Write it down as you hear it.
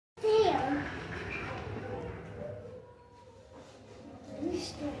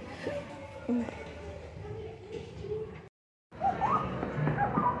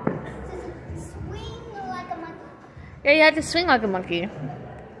Yeah, you have to swing like a monkey.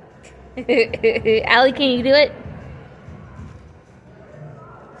 Allie, can you do it?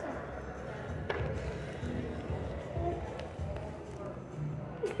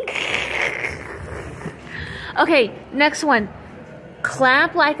 Okay, next one.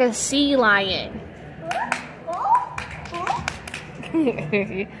 Clap like a sea lion.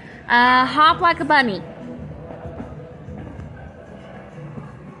 Hop like a bunny.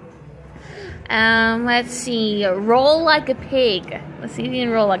 Let's see. Roll like a pig. Let's see if you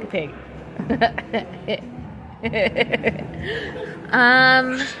can roll like a pig.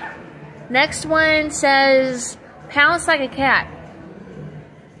 Next one says pounce like a cat.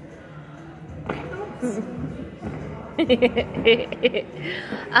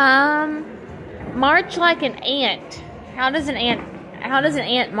 March like an ant. How does an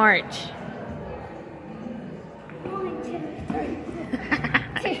ant march?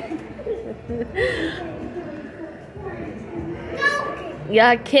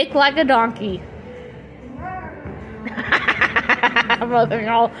 Yeah, kick like a donkey.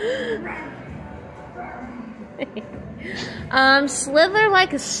 Slither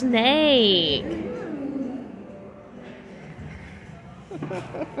like a snake.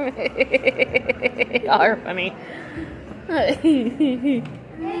 Y'all are funny. Who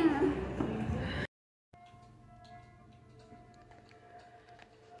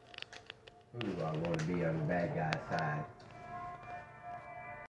do I want to be on the bad guy's side?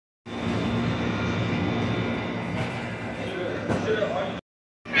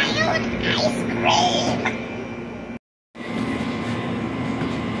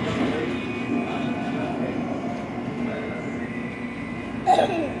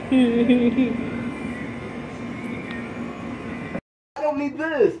 I don't need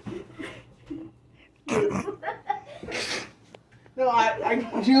this. No,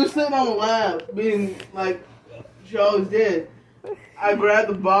 she was sitting on the lap, being like she always did. I grabbed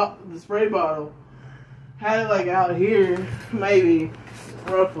the spray bottle, had it like out here, maybe,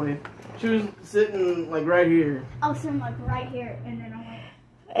 roughly. She was sitting like right here. I was sitting like right here, and then I'm like.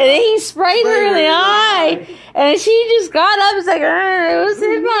 And then he sprayed her in the eye, and she just got up and was like, it was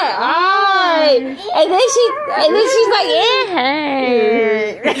in my eye. And then she's like, it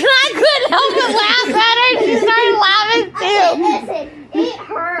hurt. And I couldn't help but laugh at her, and she started laughing too. It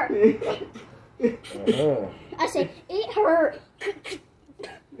hurt. I said, it hurt.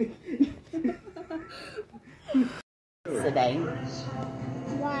 Today.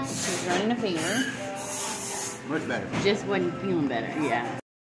 Why? She's running a fever. Much better. Just wasn't feeling better, yeah.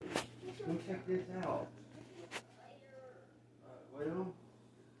 Come check this out. Well,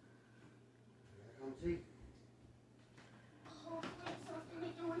 come see.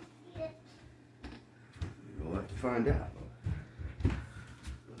 We'll have to find out. Look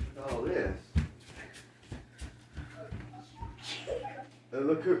at all this.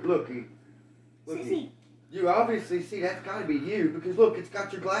 Looky. You obviously see that's got to be you because look, it's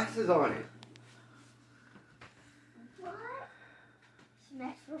got your glasses on it. What?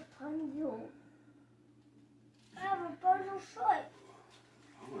 Smash Rapunzel. I have a Rapunzel shirt.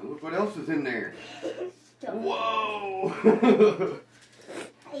 Oh, look what else is in there. Whoa!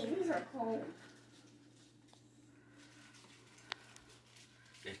 Hey, these are cold.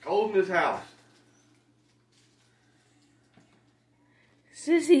 It's cold in this house.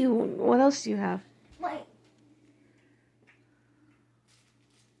 Sissy, what else do you have? Wait.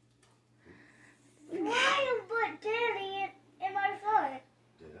 Why you put candy in my foot?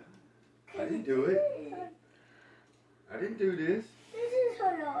 Did I? I didn't do it. I didn't do this. This is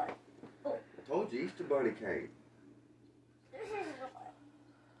hot. I told you Easter Bunny came. This is hot.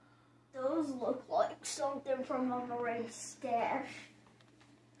 Those look like something from a Marine stash.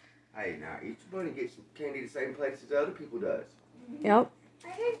 Hey, now Easter Bunny gets candy the same place as other people does. Yep.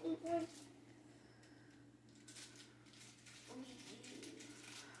 I didn't eat one.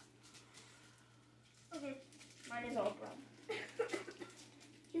 Okay, mine is all brown.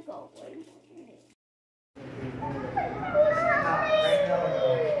 You go away.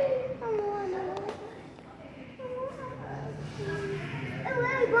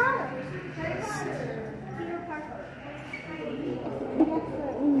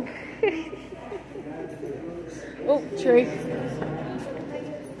 Oh, tree.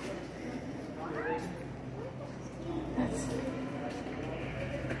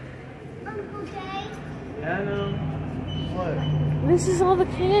 Uncle Jay. I know. What? This is all the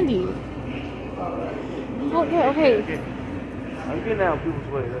candy. Okay. I'm getting out of people's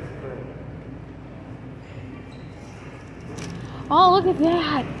way. That's the thing. Oh, look at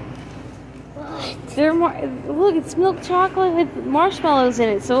that. They're more. Look, it's milk chocolate with marshmallows in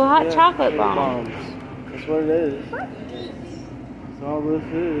it. So hot chocolate bombs. That's what it is. That's all this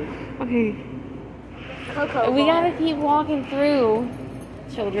is. Okay. Cocoa We Ball. gotta keep walking through,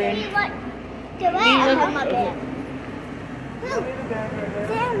 children. Yeah,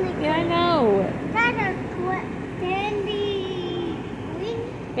 Yeah, I know.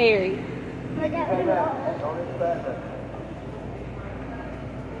 Very.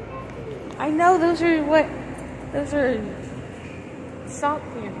 I know those are what? Those are salt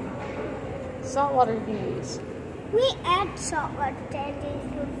candy. Saltwater candies. We add saltwater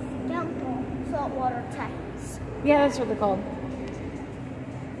candies with saltwater tanks. Yeah, that's what they're called.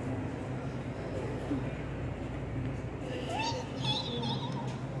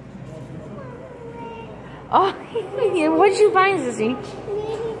 Oh, yeah, what'd you find, Sissy?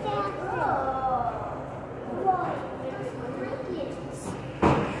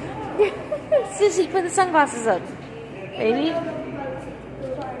 Sissy, put the sunglasses up, baby.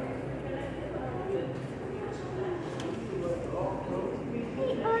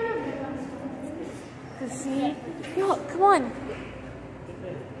 See? Look, come on.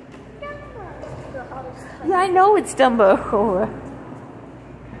 Yeah, I know it's Dumbo.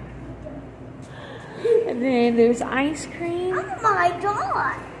 And then there's ice cream. Oh my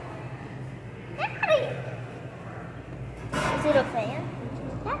god! Daddy! Is it a fan?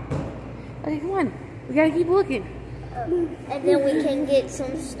 Okay, come on. We gotta keep looking. And then we can get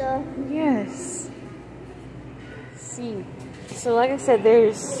some stuff. Yes. Let's see. So like I said,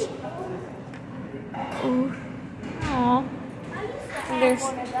 there's... Ooh. Aw. And there's...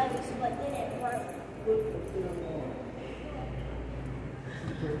 One of those, but then it broke.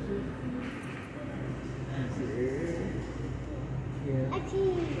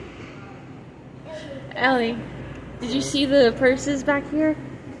 Ellie, did you see the purses back here?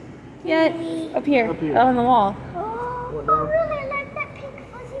 Yeah, up here. Up here. On the wall. Oh, I really like that pink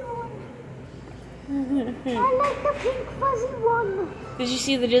fuzzy one. I like the pink fuzzy one. Did you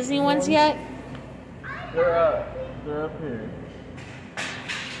see the Disney ones yet? They're up here.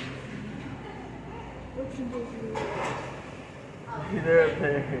 They're up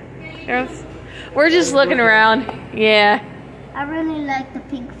there. Yes. We're just looking around. Yeah. I really like the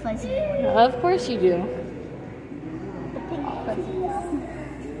pink fuzzy one. Of course you do. The pink fuzzy one.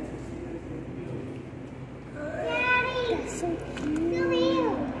 Daddy! That's so cute.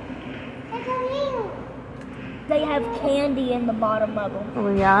 They have candy in the bottom of them.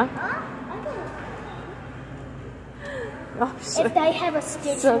 Oh, yeah? Oh, If they have a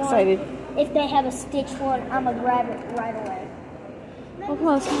Stitch so one, excited. if they have a Stitch one, I'm gonna grab it right away. Well, come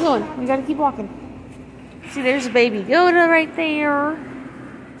on, let's keep going. We gotta keep walking. See, there's a baby Yoda right there.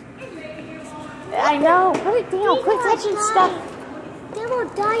 I know. Put it down. Quit touching stuff. They will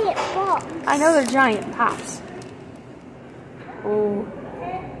diet box. I know they're giant pops. Oh,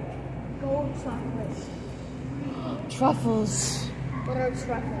 Gold chocolate. truffles. What are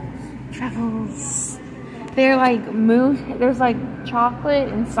truffles? Truffles. They're like moon. There's like chocolate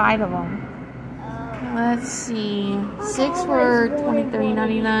inside of them. Let's see. 6 for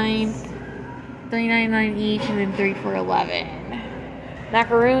 $23.99. $3.99 each, and then 3 for $11.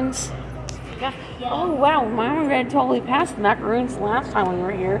 Macaroons. Yeah. Oh wow, Mama Red totally passed the macaroons last time we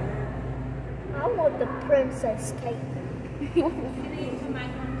were here. I want the princess cake.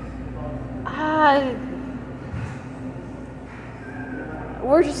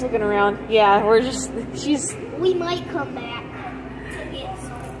 We're just looking around. Yeah, we're just. She's. We might come back to get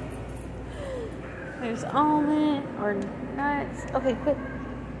some. There's almond or nuts. Okay, quick.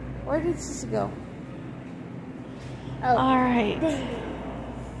 Where did Sissy go? Oh, All right.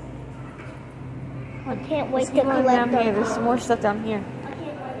 I can't wait Let's to keep going collect down here. them. There's some more stuff down here.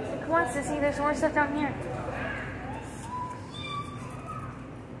 Come on, Sissy. There's more stuff down here.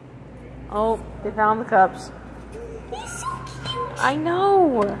 Oh, they found the cups. He's so cute. I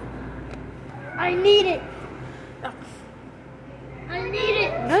know. I need it. I need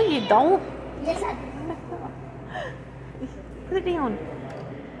it. No, you don't. Yes, I Put it down.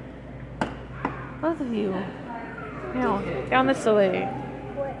 Both of you. Now, down this way.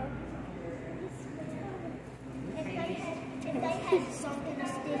 If they had something to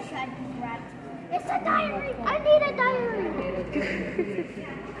stitch, I'd grab it. It's a diary. I need a diary.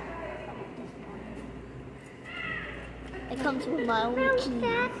 It comes with my own key.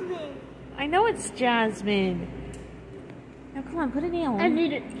 Jasmine. I know it's Jasmine. Now, come on, put it down. I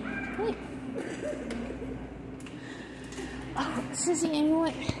need it. Wait. Oh, Sissy, and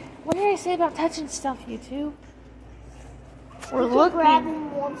what did I say about touching stuff, you two? We're looking.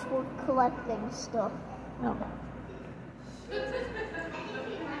 Grabbing once we're collecting stuff. No.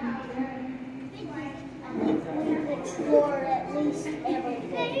 Explore at least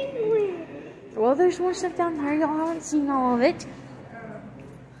everything. Well, there's more stuff down there. Y'all haven't seen all of it.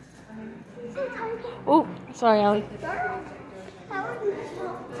 Oh, sorry, Allie.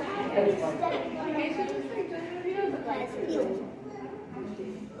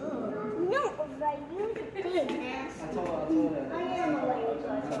 No, but you did,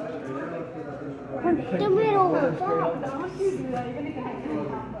 the middle of the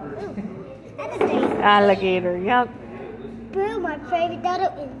Alligator, yep. Boo, my favorite dog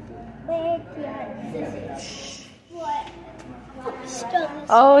is backyard. What? Stone.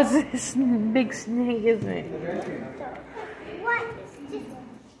 Oh, it's this big snake, isn't it? What?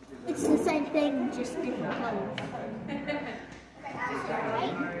 It's the same thing, just different colors.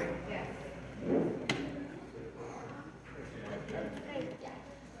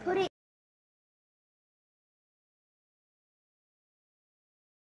 Put it.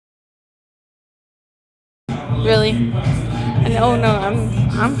 Really? No, no,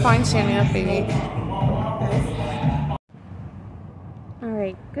 I'm fine standing up, baby.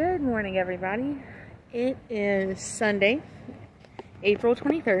 Alright, good morning, everybody. It is Sunday, April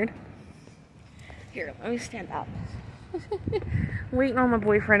 23rd. Here, let me stand up. Waiting on my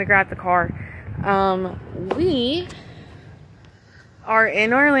boyfriend to grab the car. We are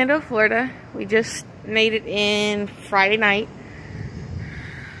in Orlando, Florida. We just made it in Friday night.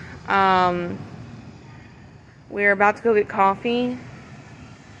 We're about to go get coffee.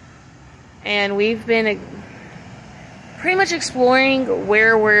 And we've been pretty much exploring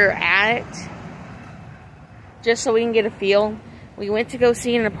where we're at, just so we can get a feel. We went to go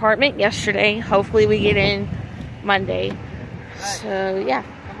see an apartment yesterday. Hopefully we get in Monday. So yeah.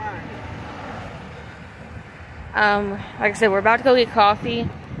 Like I said, we're about to go get coffee.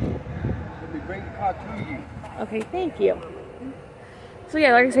 Let me bring the car to you. Okay, thank you. So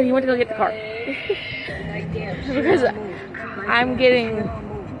yeah, like I said, he went to go get the car. Because I'm getting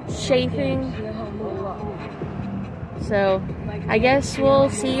chafing. So I guess we'll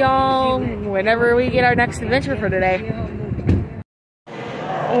see y'all whenever we get our next adventure for today.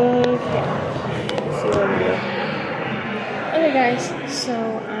 Okay guys, so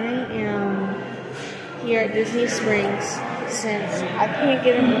I am here at Disney Springs since I can't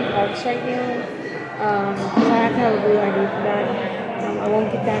get into the parks right now. Because I have to have a blue ID for that. I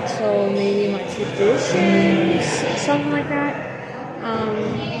won't get that till maybe my traditions, something like that.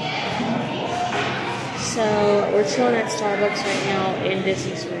 So we're chilling at Starbucks right now in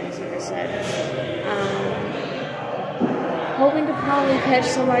Disney Springs, like I said. Hoping to probably catch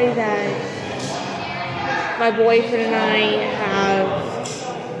somebody that my boyfriend and I have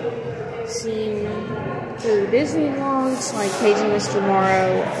seen through Disney vlogs, like Paige and Mr.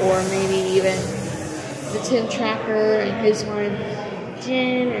 Morrow, or maybe even the Tim Tracker and his wife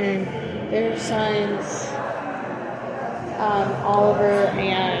Jen and their sons Oliver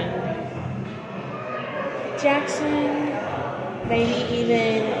and Jackson. Maybe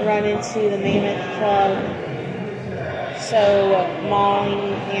even run into the Mammoth Club. So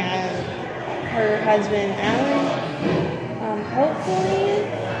Molly and her husband Alan, hopefully,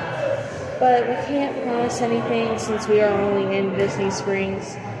 but we can't promise anything since we are only in Disney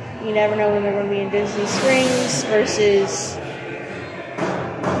Springs. You never know when they're going to be in Disney Springs versus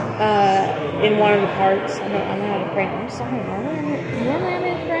in one of the parks. I'm not afraid. I'm sorry. Normally I'm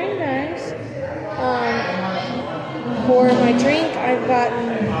afraid, guys. For my drink, I've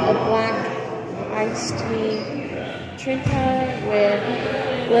gotten a black iced tea Trinta with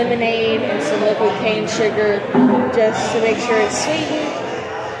lemonade and some liquid cane sugar just to make sure it's sweetened.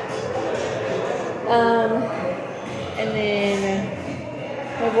 And then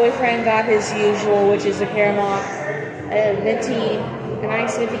my boyfriend got his usual, which is a caramel, a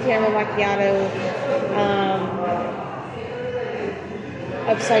nice venti caramel macchiato,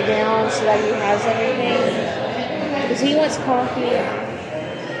 upside down so that he has everything. Because he wants coffee.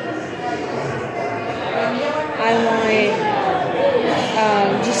 I want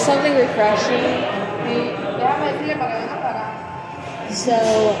just something refreshing. So,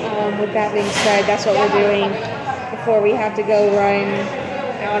 with that being said, that's what we're doing before we have to go run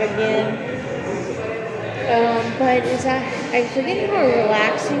out again. But I forget how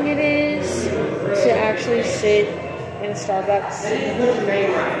relaxing it is to actually sit in a Starbucks.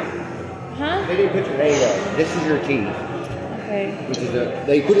 Huh? They didn't put your name on. This is your tea. Okay. Which is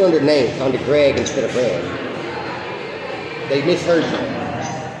they put it under name, under Greg instead of Brad. They misheard you.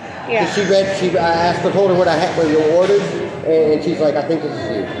 Yeah. I asked her, told her what you ordered, and she's like, I think this is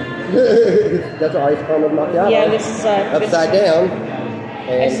you. That's our ice caramel macchiato. Yeah, this is upside down.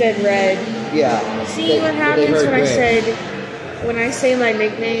 I said red. Yeah. See what happens when I said when I say my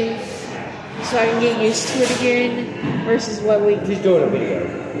nickname, so I can get used to it again, versus what we. She's doing a video.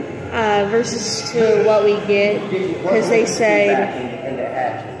 Versus to what we get, because they said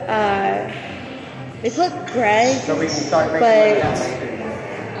they put Greg, but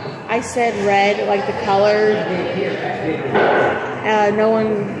I said red, like the color. No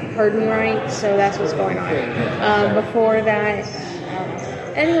one heard me right, so that's what's going on. Before that,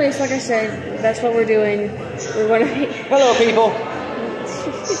 anyways, like I said, that's what we're doing. We're going to. Hello, people.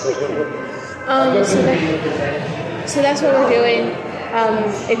 So that's what we're doing.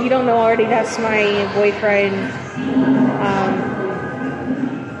 If you don't know already, that's my boyfriend.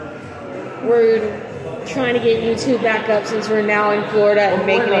 We're trying to get YouTube back up since we're now in Florida and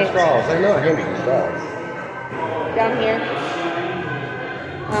making it straws. They're not handy straws. down here.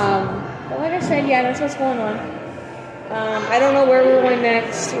 But like I said, yeah, that's what's going on. I don't know where we're going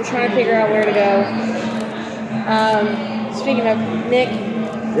next. We're trying to figure out where to go. Speaking of Nick,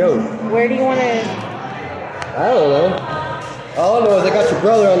 Yo. where do you want to? I don't know. All I know is I got your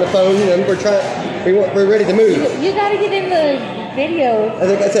brother on the phone and we're ready to move. You got to get in the video. I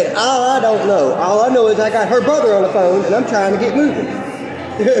think I said, I don't know. All I know is I got her brother on the phone and I'm trying to get moving.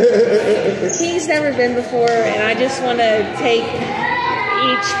 He's never been before, and I just want to take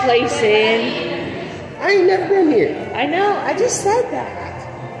each place in. I ain't never been here. I know, I just said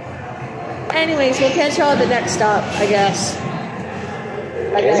that. Anyways, we'll catch y'all at the next stop, I guess.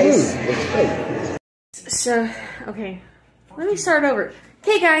 Bye, guys. So, okay. Let me start over.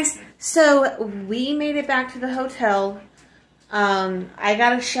 Okay, guys. So, we made it back to the hotel. I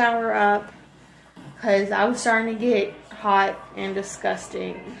got a shower up because I was starting to get hot and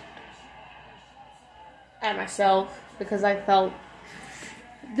disgusting at myself because I felt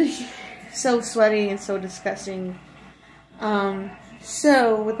so sweaty and so disgusting.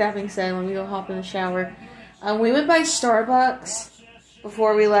 So, with that being said, let me go hop in the shower. We went by Starbucks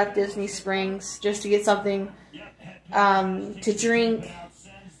before we left Disney Springs just to get something to drink.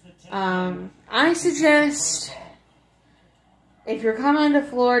 I suggest, if you're coming to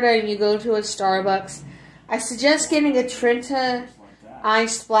Florida and you go to a Starbucks, I suggest getting a Trenta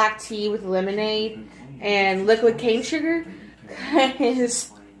iced black tea with lemonade and liquid cane sugar,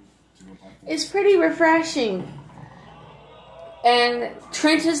 because it's pretty refreshing. And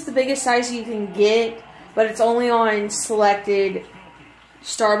Trenta's the biggest size you can get, but it's only on selected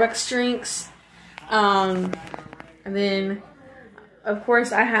Starbucks drinks. And then, of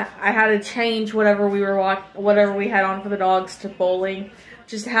course, I had to change whatever we had on for the dogs to bowling,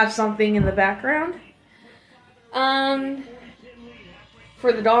 just to have something in the background.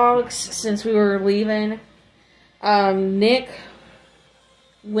 For the dogs, since we were leaving, Nick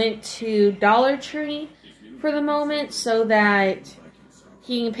went to Dollar Tree for the moment so that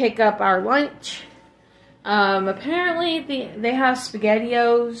he can pick up our lunch. Apparently, they have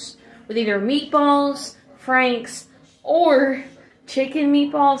SpaghettiOs with either meatballs, Frank's, or chicken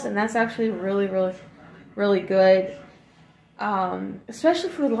meatballs, and that's actually really, really, really good. Especially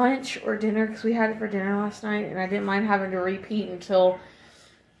for lunch or dinner, because we had it for dinner last night, and I didn't mind having to repeat until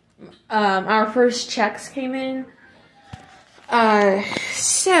our first checks came in.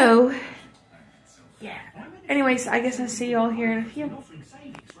 So, yeah. Anyways, I guess I'll see you all here in a few.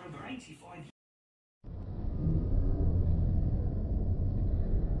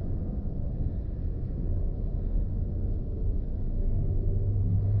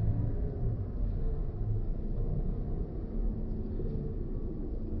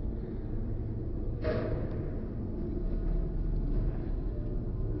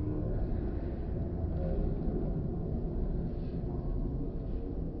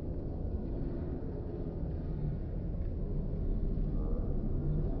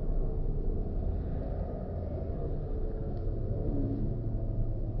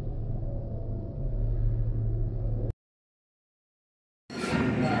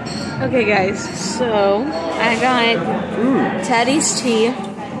 Okay, guys, so I got Teddy's tea. You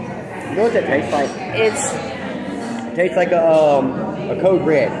know what that tastes like? It tastes like a Code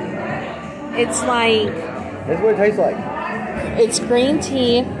Red. It's like... That's what it tastes like. It's green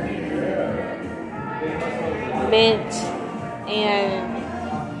tea, mint, and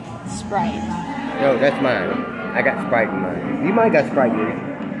Sprite. No, that's mine. I got Sprite in mine. You might got Sprite in yours.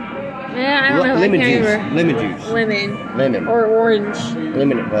 Yeah, I don't know. Lemon I can't juice. remember. Lemon juice. Lemon. Or orange.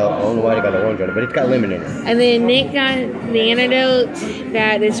 Lemon. Well, I don't know why they got the orange on it, but it's got lemon in it. And then Nick got the antidote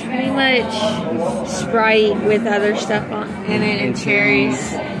that is pretty much Sprite with other stuff in it and cherries.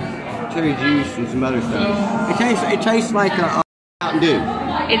 Cherry juice and some other stuff. It tastes like a Mountain Dew.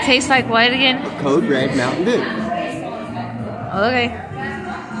 It tastes like what again? A Code Red Mountain Dew. Okay.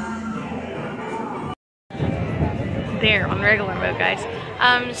 there on regular mode, guys.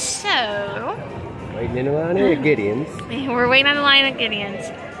 So Waiting in the line here at Gideon's. we're waiting on the line at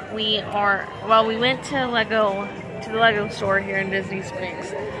Gideon's. We went to the Lego store here in Disney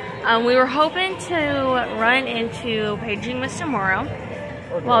Springs. We were hoping to run into Paging Mr. Morrow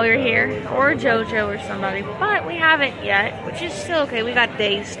while we were here, or JoJo or somebody, but we haven't yet, which is still okay. We got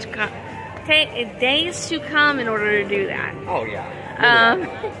days to come. Days to come in order to do that. Oh, yeah.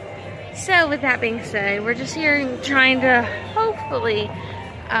 So with that being said, we're just here trying to hopefully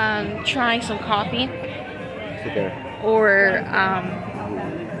try some coffee. Sit there. Or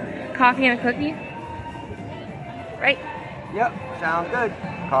coffee and a cookie. Right? Yep, sounds good.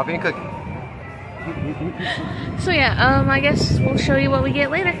 Coffee and cookie. So yeah, I guess we'll show you what we get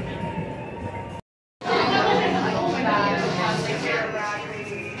later.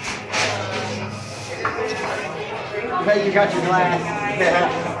 Hey, you got your glass.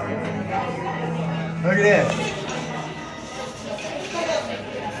 Look at this.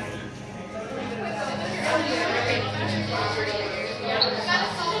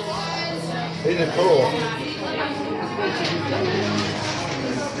 These are cool.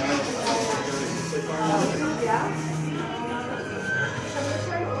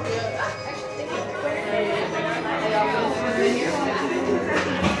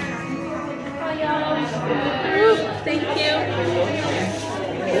 Thank you.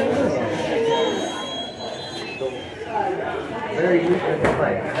 Very useful to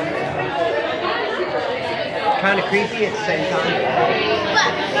play. Kind of creepy at the same time.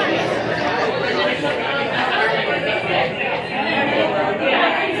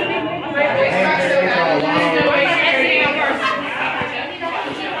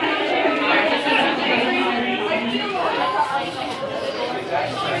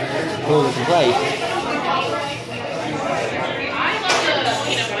 Cool to play.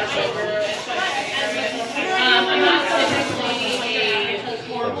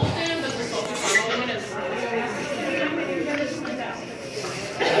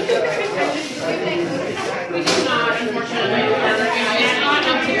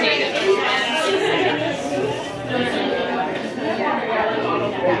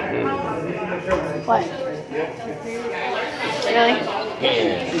 What? Really?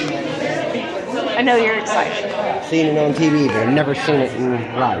 I know you're excited. Seen it on TV, but I've never seen it in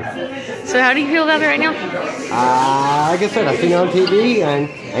life. So how do you feel about it right now? Like I said, I've seen it on TV, and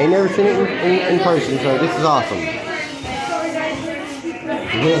I ain't never seen it in person, so this is awesome.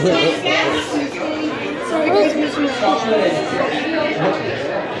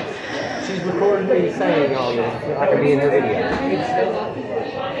 She's recording me saying all this, so I can be in her video.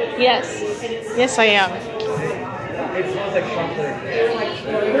 Yes. Yes, I am.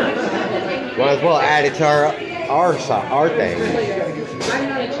 Might as well add it to our thing,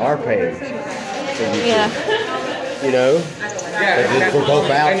 our page. Yeah. You know, we're both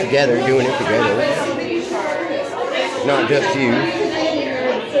out together, doing it together. Not just you.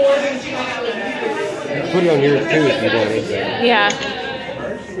 Put it on yours too if you want it. Yeah.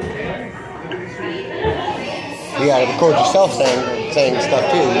 You gotta record yourself saying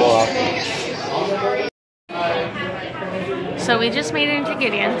stuff too more often. So we just made it into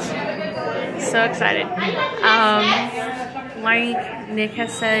Gideon's. So excited. Like Nick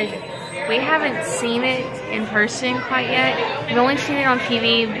has said, we haven't seen it in person quite yet. We've only seen it on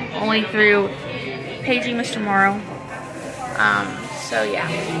TV, only through Paging Mr. Morrow. So yeah.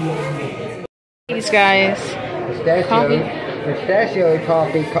 These guys. Pistachio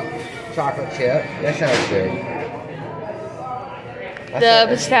toffee chocolate chip. That sounds good. The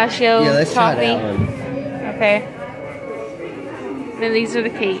pistachio yeah, let's toffee. try that one. Okay. Then these are the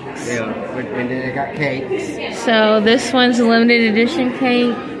cakes. Yeah, and then they got cakes. So this one's a limited edition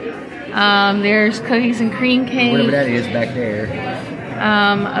cake. There's cookies and cream cake. Whatever that is back there.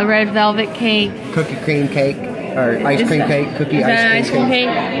 A red velvet cake. Cookie cream cake. Or ice cream cake. Cookie ice cream cake.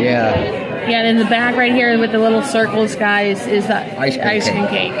 Yeah. Yeah, and in the back right here with the little circles, guys, is the ice cream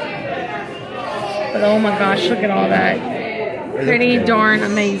cake. But oh my gosh, look at all that. Pretty darn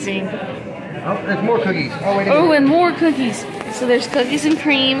amazing. Oh, there's more cookies. Oh, wait a minute. Oh, and more cookies. So there's cookies and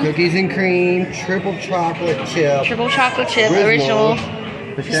cream. Cookies and cream, triple chocolate chip. Triple chocolate chip, original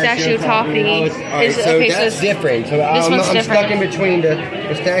pistachio toffee. Oh, right, so that's different. So I'm stuck in between the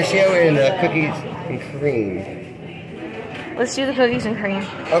pistachio and the cookies and cream. Let's do the cookies and cream.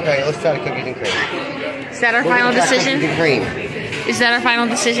 Okay, let's try the cookies and cream. Is that our final decision? Cookies and cream. Is that our final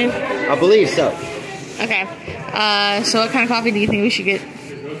decision? I believe so. Okay. So what kind of coffee do you think we should get?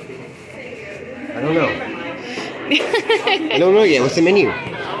 I don't know. I don't know yet. What's the menu?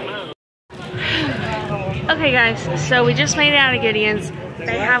 Okay, guys. So we just made it out of Gideon's.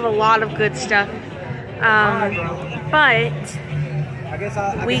 They have a lot of good stuff. But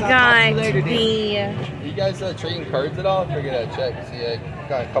we got the. You guys trading cards at all? I figured I'd check. See, I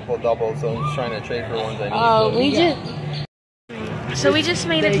got a couple of doubles, so I'm just trying to trade for ones I need. Oh, we just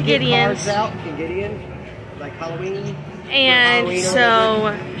made it to Gideon's. Gideon, like Halloween. And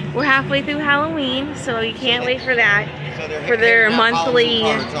so we're halfway through Halloween, so you can't wait for that. For their monthly,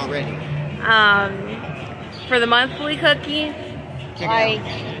 for the monthly cookie. Like,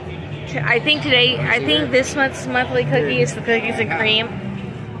 I think this month's monthly cookie is the cookies and cream.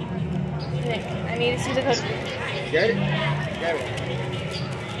 I need to see the cookie. Get it? Get it.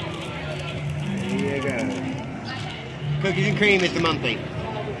 There you go. Cookies and cream is the monthly.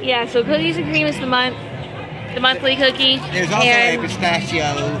 Yeah, so cookies and cream is the monthly cookie. There's also a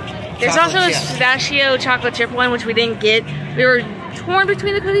pistachio. There's also a pistachio chocolate chip one, which we didn't get. We were torn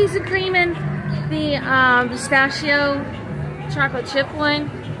between the cookies and cream and the pistachio chocolate chip one.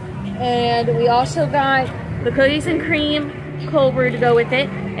 And we also got the cookies and cream cold brew to go with it.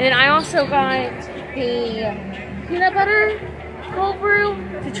 And then I also got the peanut butter cold brew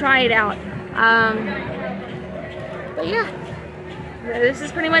to try it out. But yeah, this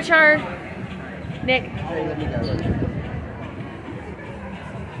is pretty much our Nick.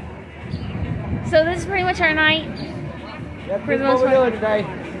 So this is pretty much our night. For the most part. Today.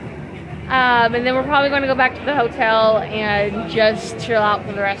 And then we're probably going to go back to the hotel and just chill out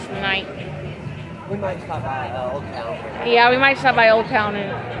for the rest of the night. We might stop by Old Town. Yeah, we might stop by Old Town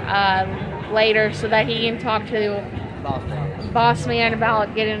and, later so that he can talk to boss man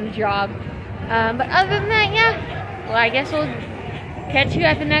about getting a job. But other than that, yeah. Well, I guess we'll catch you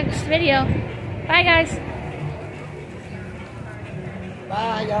at the next video. Bye, guys.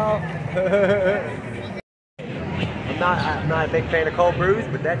 Bye, y'all. I'm not a big fan of cold brews,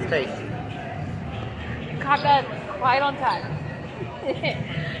 but that's tasty. Caught that right on time.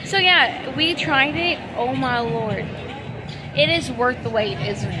 So yeah, we tried it. Oh my lord. It is worth the wait,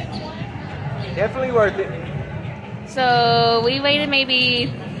 isn't it? Definitely worth it. So we waited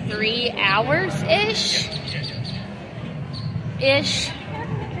maybe 3 hours-ish.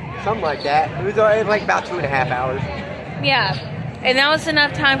 Something like that. It was like about 2.5 hours. Yeah. And that was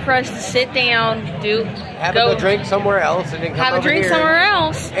enough time for us to sit down, have a drink somewhere else, and then come have a over drink here somewhere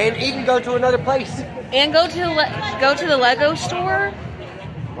else, and even go to another place. And go to the Lego store.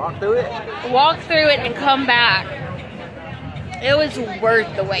 Walk through it, and come back. It was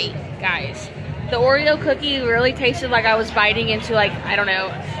worth the wait, guys. The Oreo cookie really tasted like I was biting into, like, I don't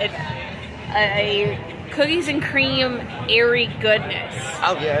know, a cookies and cream airy goodness.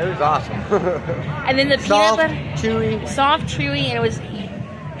 Oh yeah, it was awesome. And then the peanut butter, soft, chewy, and it was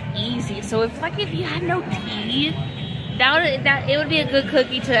easy. So if you had no teeth, that it would be a good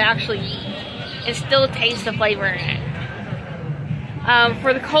cookie to actually eat and still taste the flavor in it.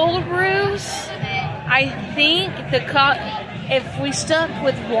 For the cold brews, I think if we stuck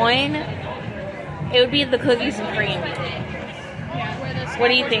with one, it would be the cookies and cream. What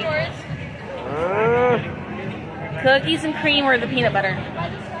do you think? Cookies and cream or the peanut butter?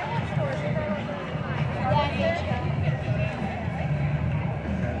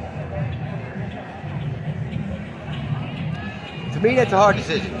 To me, that's a hard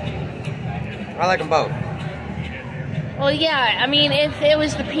decision. I like them both. Well, yeah. I mean, if it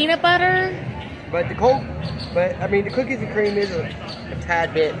was the peanut butter, but the cookies and cream is a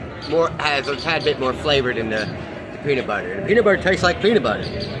tad bit more, has a tad bit more flavor than the peanut butter. The peanut butter tastes like peanut butter.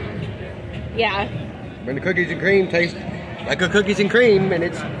 Yeah. When the cookies and cream taste like a cookies and cream, and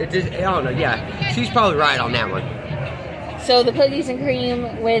it's just, I don't know. Yeah, she's probably right on that one. So the cookies and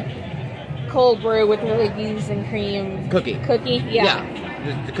cream with cold brew with the cookies and cream cookie. Yeah.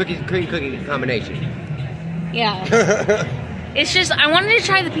 The cookies and cream cookie combination. Yeah. It's just, I wanted to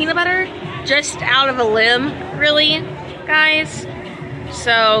try the peanut butter just out of a limb, really, guys.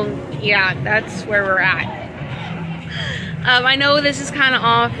 So, yeah, that's where we're at. I know this is kind of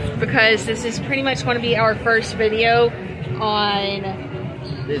off because this is pretty much going to be our first video on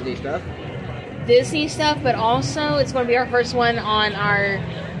Disney stuff, but also it's going to be our first one on our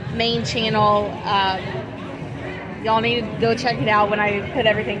main channel. Y'all need to go check it out when I put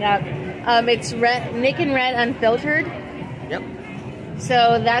everything up. It's Nick and Red Unfiltered. Yep.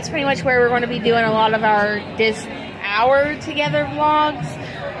 So that's pretty much where we're going to be doing a lot of our hour together vlogs.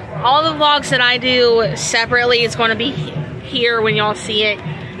 All the vlogs that I do separately is going to be here when y'all see it.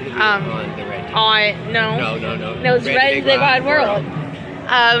 No, it's Red Big Wide World.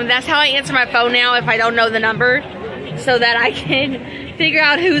 That's how I answer my phone now if I don't know the number, so that I can figure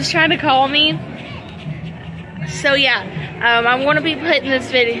out who's trying to call me. So yeah, I'm going to be putting this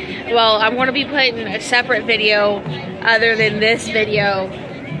video, I'm going to be putting a separate video other than this video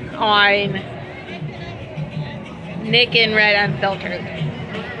on Nick and Red Unfiltered.